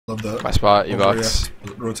Love that. My spot, Evox.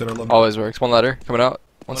 Rotate, I love it. Always works. One ladder coming out.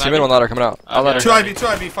 One seaman, one ladder coming out. Out ladder. 2 IV, 2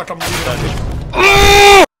 IV. Fuck, I'm leaving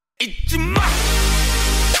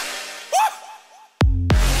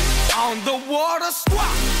On the water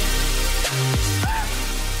squat.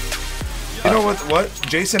 You know what?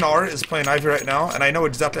 Jason R is playing Ivy right now, and I know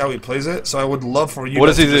exactly how he plays it, so I would love for you What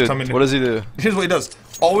does he to just do? come in. What does he do? Here's what he does.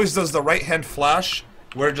 Always does the right hand flash,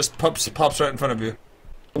 where it just pops right in front of you.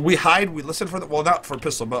 We hide, we listen for the, well, not for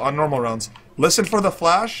pistol, but on normal rounds. Listen for the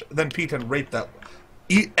flash, then peek and rape that.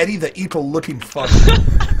 Eddie the evil looking fuck.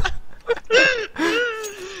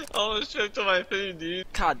 Oh, shit to my thing, dude.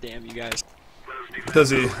 God damn, you guys. Does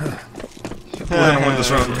he? We're gonna win this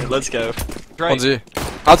round. Let's go. One Z.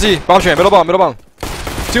 Out Z. Bomb train. Middle bomb. Middle bomb.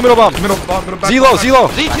 2 middle bomb. Middle bomb, middle back. Z-low. Z-low.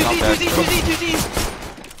 Z, 2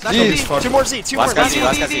 Z. 2 more Z. 2 more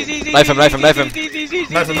Z. Knife him. Knife him. Knife him.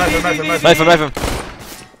 Knife him. Knife him. Knife him.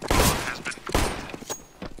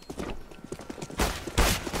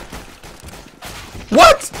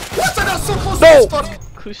 What? What? I got so close to No!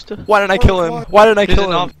 this fuck. Why didn't I kill him? Why didn't I kill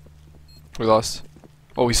him? We lost.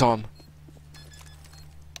 Oh, we saw him.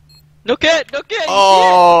 No kid. No kid.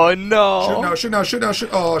 Oh no! Shoot now.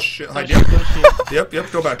 Oh shit. Hide.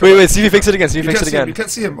 Yep. Go back. Wait. See if he fix it again. See if he fix it again. You can't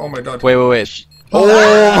see him. Oh my god. Wait. Oh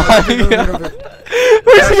my god!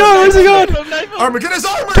 Where's he going? Where's he going? Armor, get his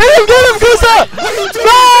armor! Get him! Get that!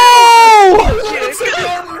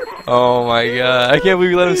 No! Oh my god! I can't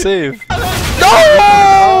believe you let him save. No!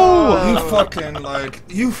 You fucking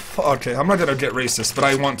okay, I'm not gonna get racist, but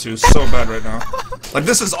I want to so bad right now. Like,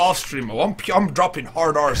 this is off stream. I'm dropping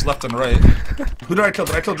hard R's left and right. Who did I kill?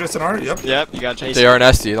 Did I kill Jason R? Yep, you got Jason. They are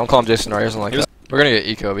nasty. Don't call him Jason R. He doesn't like that. We're gonna get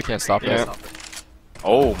eco. We can't stop it.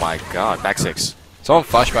 Oh my god, back 6. Someone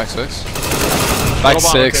flashback 6. Back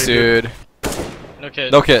 6, dude. No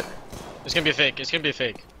kid. No kit. It's gonna be a fake. It's gonna be a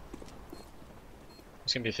fake.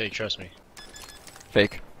 It's gonna be a fake. Trust me.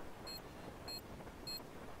 Fake.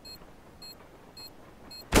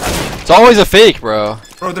 It's always a fake, bro.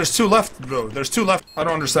 Bro, there's 2 left, bro. There's 2 left. I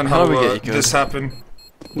don't understand How how do we get eco? this happened.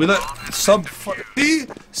 We let Sub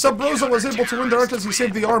Rosa was able to win the Arctis. He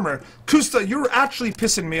saved the armor. Kusta, you're actually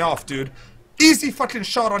pissing me off, dude. Easy fucking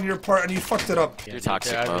shot on your part, and you fucked it up. Yeah, You're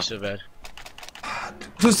toxic, I'd bro. be so bad.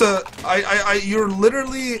 Kusta, you're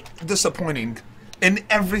literally disappointing in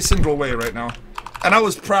every single way right now. And I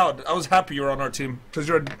was proud. I was happy you were on our team because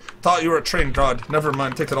thought you were a trained god. Never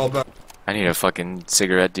mind, take it all back. I need a fucking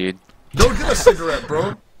cigarette, dude. Go get a cigarette, bro.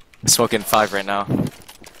 I'm smoking 5 right now.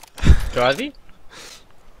 Go Ivy?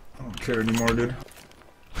 I don't care anymore, dude.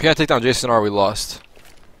 We can't take down Jason R. We lost.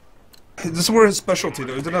 This is where his specialty,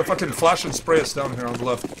 though. He's gonna fucking flash and spray us down here on the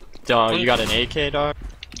left. Dog, you got an AK, dog?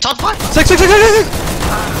 Top 5! 6. Middle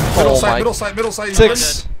Oh side, my. middle side.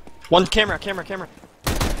 6. One camera.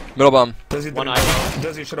 Middle bomb.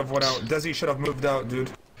 Desi should have went out. Desi should have moved out,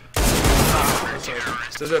 dude.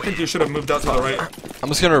 Desi, I think you should have moved out to the right. I'm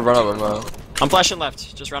just gonna run up him. I'm flashing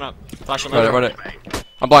left. Just run up. Flashing left. Run it.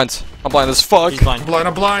 I'm blind. I'm blind as fuck. He's blind.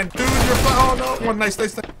 I'm blind. Dude, you're blind. Oh no. One nice. I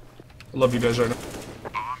love you guys right now.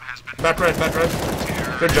 Back right.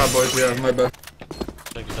 Good job, boys. Yeah, my bad.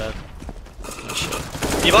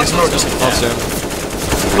 Evox Off soon.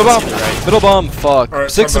 Middle bomb. Fuck.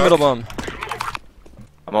 Alright, 6 come and middle back. bomb.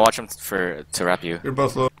 I'm gonna watch him to wrap you. You're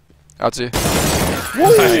both low. Out to you.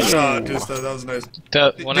 Nice shot, dude. That was nice.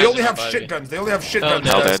 They They only have shit guns. They only have shit guns.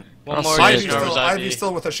 Hell guys. dead. One more. Ivy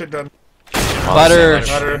still with a shit gun. Ladder.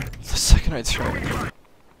 Ladder. The second I try.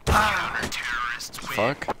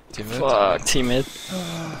 Fuck. Teammate. Fuck, teammate.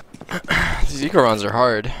 These eco rounds are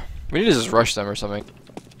hard. We need to just rush them or something.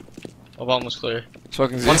 Oh, bomb was clear.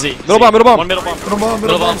 Smoking Z. One Z. Middle bomb. One middle bomb.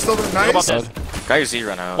 Middle bomb still there. Middle bomb Nice. dead. Got your Z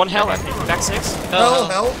run out. One hell. Back 6.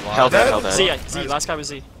 Hell. Hell dead. Z. Last guy was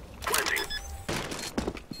Z.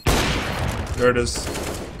 There it is.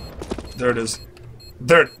 There.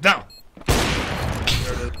 Now.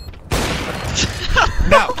 There it is.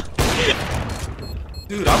 Now.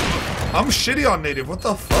 Dude, I'm shitty on native. What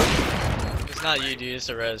the fuck? It's not you, dude. It's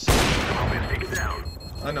a res.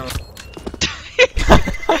 I know.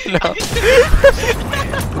 I know.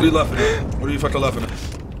 What are you laughing at? What are you fucking laughing at?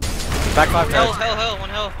 Back 5 Hell. dead. One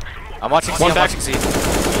hell. I'm watching Z. One I'm back. watching Z.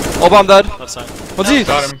 Oh, bomb dead. Left side. What's he?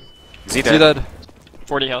 Got him. Z Z dead. dead.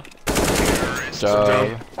 40 health.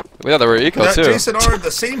 Job. We thought they were eco That too. Jason R,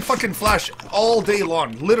 the same fucking flash all day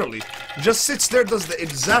long, literally. Just sits there, does the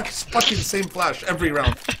exact fucking same flash every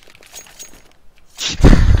round.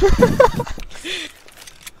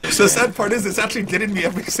 So the sad part is, it's actually getting me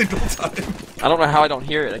every single time. I don't know how I don't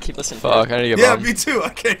hear it. I keep listening. Fuck, I need to get Yeah, bombed. me too. I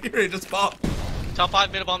can't hear it. Just pop. Top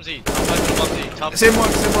 5 middle bomb Z. Top 5 middle bomb Z. Top Same one.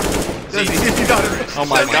 You got it. Oh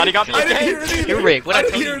my god, he got me I didn't hear again. it either. You're rigged. What I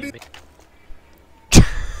didn't told hear you. it either.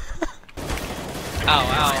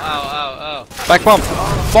 Ow. Back pump.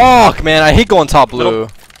 Fuck, man. I hate going top blue.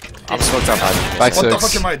 I'm smoked up. Back What the fuck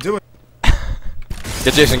 6. am I doing?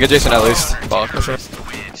 Get Jason at least. Fuck. Sure.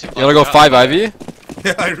 You wanna go 5 Ivy?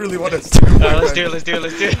 Yeah, I really want to. Let's do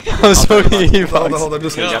it. I'm smoking Hold E-box. on.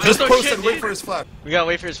 Just Yeah, just no post shit, and wait dude. for his flash. We gotta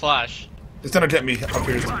wait for his flash. It's gonna get me up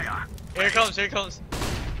here. Here it comes.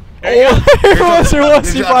 Oh, here was I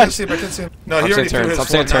he can flash. see him. I can see him. No, I'm he saying already threw turn. his I'm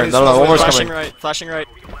saying one. Now turn. he's No, one more's Flashing coming. right. Flashing right.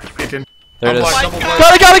 peeking. There it is. Double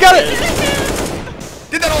blind. Got it!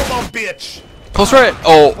 Did that all bomb, bitch! Close right.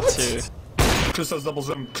 Oh. Kus does double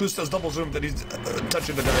zoom. That he's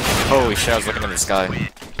touching the guy. Holy shit, I was looking in the sky.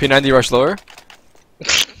 P90 rush lower.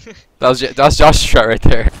 That was Josh's shot right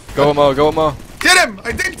there. Go Mo. Get him!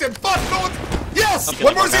 I dinked him! Fuck! No! Yes!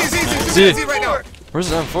 One more Z right now! Where's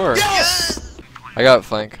the M4? Yes! I got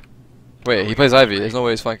flank. Wait, he plays Ivy. There's no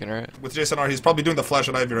way he's flanking, right? With Jason R, he's probably doing the flash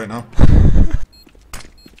at Ivy right now.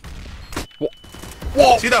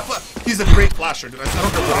 Whoa! See that flash? He's a great flasher, dude. I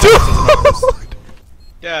don't know what he says about this.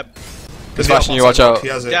 Dab. He's flashing you, watch out. He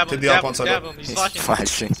has it. Dab Did him. the up on side. Dab him. He's flashing.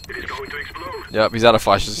 Flashing. Yep, he's out of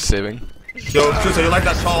flashes. He's saving. Yo, Kusa, you like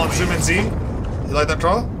that call on zoom in Z? You like that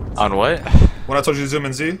draw? On what? When I told you to zoom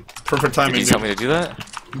in Z? Perfect timing. Did you tell me to do that?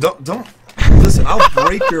 Don't. Listen, I'll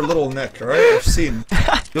break your little neck, alright? I've seen.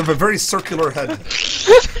 You have a very circular head.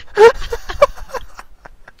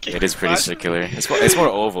 It is pretty circular. It's more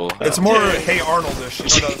oval. It's more Hey Arnold-ish.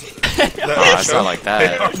 You know that Oh, it's not like that.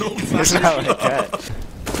 Hey Arnold. It's not like that.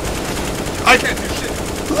 I can't do shit.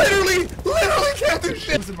 Literally can't do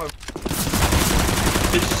shit.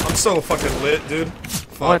 I'm so fucking lit, dude.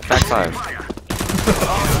 What? Fuck. Back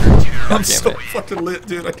 5. I'm so fucking lit,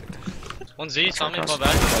 dude. I can't. One Z. Saw me fall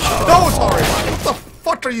back. No, sorry. What the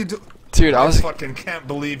fuck are you doing? Dude, I was fucking can't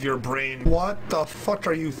believe your brain. What the fuck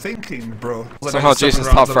are you thinking, bro? somehow Jason's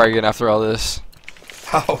top fragging after all this.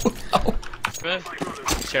 How? Sure,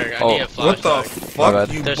 I Oh, need a flash. What the My fuck?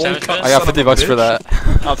 bad. You There's bull sandwich cunt bed? I got son of 50 a bucks for bitch.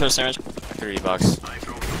 that. I'll throw sandwich. 3 bucks.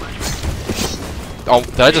 Oh,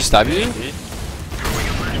 did I just stab you?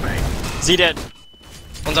 Z dead.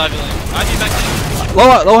 One's Ivy lane. Ivy back there.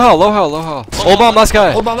 Low hell. Hold bomb, last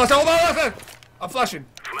guy. Hold on, last guy. I'm flashing.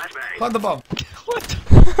 Plant the bomb. What?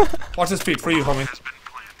 Watch this feed for you, homie.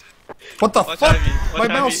 What the Watch fuck? Ivy. My Watch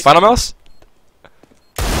mouse. Ivy. Final mouse?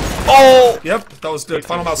 Oh! Yep, that was good.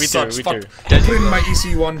 Final mouse we sucks. do. Fuck. Put in my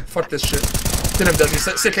EC1. Fuck this shit. Did him,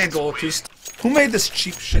 Desi. Sick angle, Koost. Who made this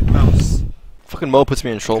cheap shit mouse? Fucking Mo puts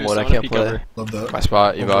me in troll mode. I can't play. Love that. My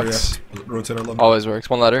spot, Over, E-box. yeah. Rotator, love that. Always works.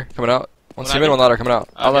 One ladder coming out. One One semen, one ladder coming out.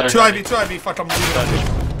 Out ladder. 2 IV. Fuck, I'm leaving that.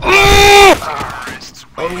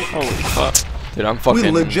 Fuck. Dude, I'm We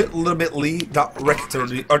fucking. legitimately got wrecked.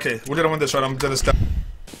 Okay, we're gonna win this round. I'm gonna step.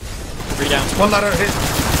 3 down. One ladder hit.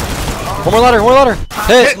 One more ladder.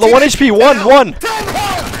 Hit! Low 1 HP, 1.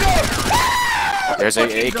 There's a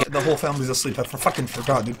The whole family's asleep. I fucking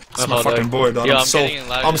forgot, dude. It's my Oh, fucking dude. boy, dog. Yo, I'm I'm getting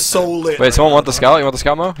louder I'm this so lit. Wait, someone want the scout? You want the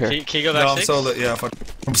scout, Mo? Here. Can you go back No, I'm 6? so lit. Yeah, fuck.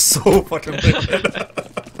 I'm so fucking lit. I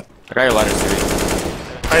got your ladder 3.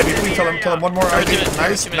 Ivy, please tell him one more. Ivy, minutes,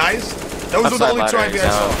 nice. 2 minutes. That was the Upside only 2 ladder Ivy I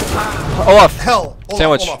is saw. Olaf. Hell.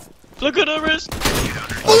 Sandwich. Olaf. Look at the wrist.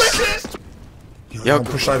 Yo,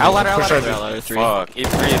 push Ivy. out ladder, Push Ivy. ladder 3. Fuck.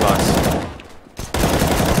 E3 box.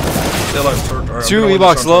 Still has turned. Alright, I'm 2 gonna win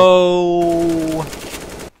E-box this round. low.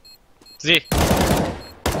 Z.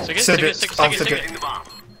 Stick Sit it. I'll it. stick it.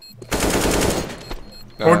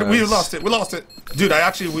 Or we lost it. We lost it. Dude,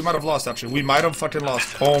 we might have lost, actually. We might have fucking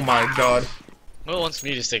lost. Oh my god. Mo wants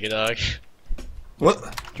me to stick it, dog. What?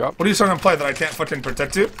 Drop. What are you trying to play that I can't fucking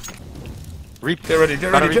protect you? Reap. Get ready. Oh,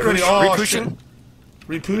 Repushing. shit.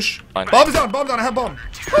 Repush. Fine. Bomb's down. I have bomb.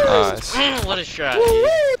 Nice. What a strat.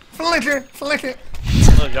 Flick it.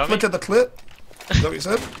 Oh, you got me? Flick at the clip. Is that what you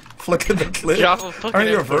said? Flick at the clip. Drop a fucking Aren't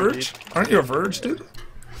you a info, verge? Aren't you a verge, dude?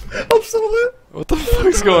 I'm so lit. What the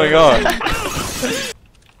fuck's going on?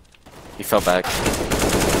 He fell back.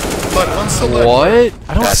 But one select. What?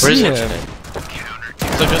 I don't That's see him. unfortunate.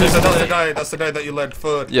 That's the guy that you led.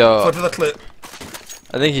 Foot. Yo. Foot to the clip.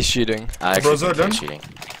 I think he's cheating. I actually Brozo think done? he's cheating.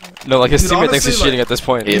 No, like his Dude, teammate thinks honestly, he's cheating like- at this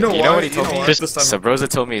point. You know why? what he told me? This time. So Broza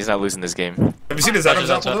told me he's not losing this game. Have you seen his Adam's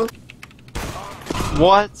That's apple up. though?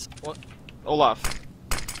 What? Olaf.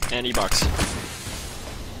 And E-box.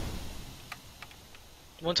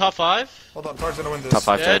 One top 5. Hold on, Tar's gonna win this. Top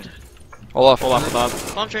 5 Dead. dead. Olaf. Olaf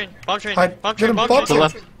above. Bomb train. Hide. Get him, bomb To the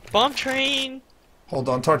left. Bomb train. Hold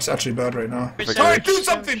on, Tart's actually bad right now. Sandwich. Tart, do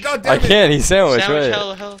something! God damn I it! can't, he's sandwich, Sandwich,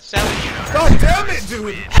 right? hell, sandwich. God damn it,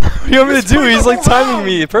 dude! What do you want me to do? He's like timing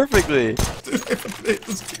me perfectly.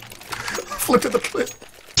 Flick at the clip.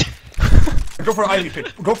 Go for Ivy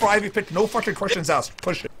pit. Go for Ivy pit. No fucking questions asked.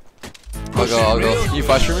 Push it. I'll go. You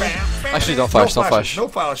flash for me? Actually, don't flash. Don't flash. No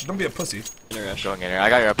flash. Don't be a pussy. Going in here. I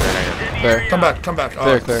got you up there. Fair. Come back.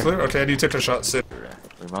 Clear. Okay, I need to take a shot. Sit.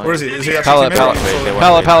 Where is he? Is he actually Pallet, teammate?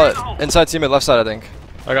 pallet. Pallet. Inside teammate, left side, I think.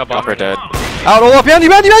 I got bomb. Upper dead. Out, all up, behind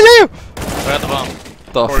you! I got the bomb.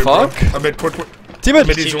 The Sorry, bro. fuck? I made quick. I Teammate!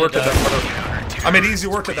 made easy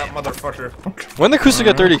work at that motherfucker. When did Kusa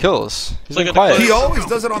get 30 kills? He's Look been at the quiet. He always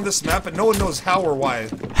does it on this map, and no one knows how or why.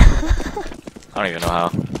 I don't even know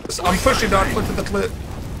how. I'm pushing down. Clip to the clip.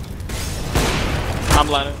 I'm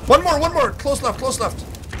landing. One more. Close left. Look at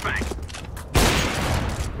the clip.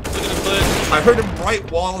 I heard him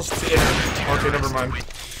right walls to inner. Okay, never mind.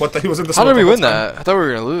 What the? He was in the. How did we smoke win the whole time. that? I thought we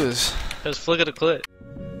were gonna lose. Just flick at the clip.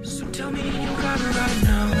 So tell me you got it right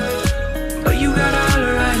now. Oh, you got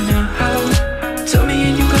it right now. Tell me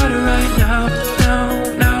and you got it right now.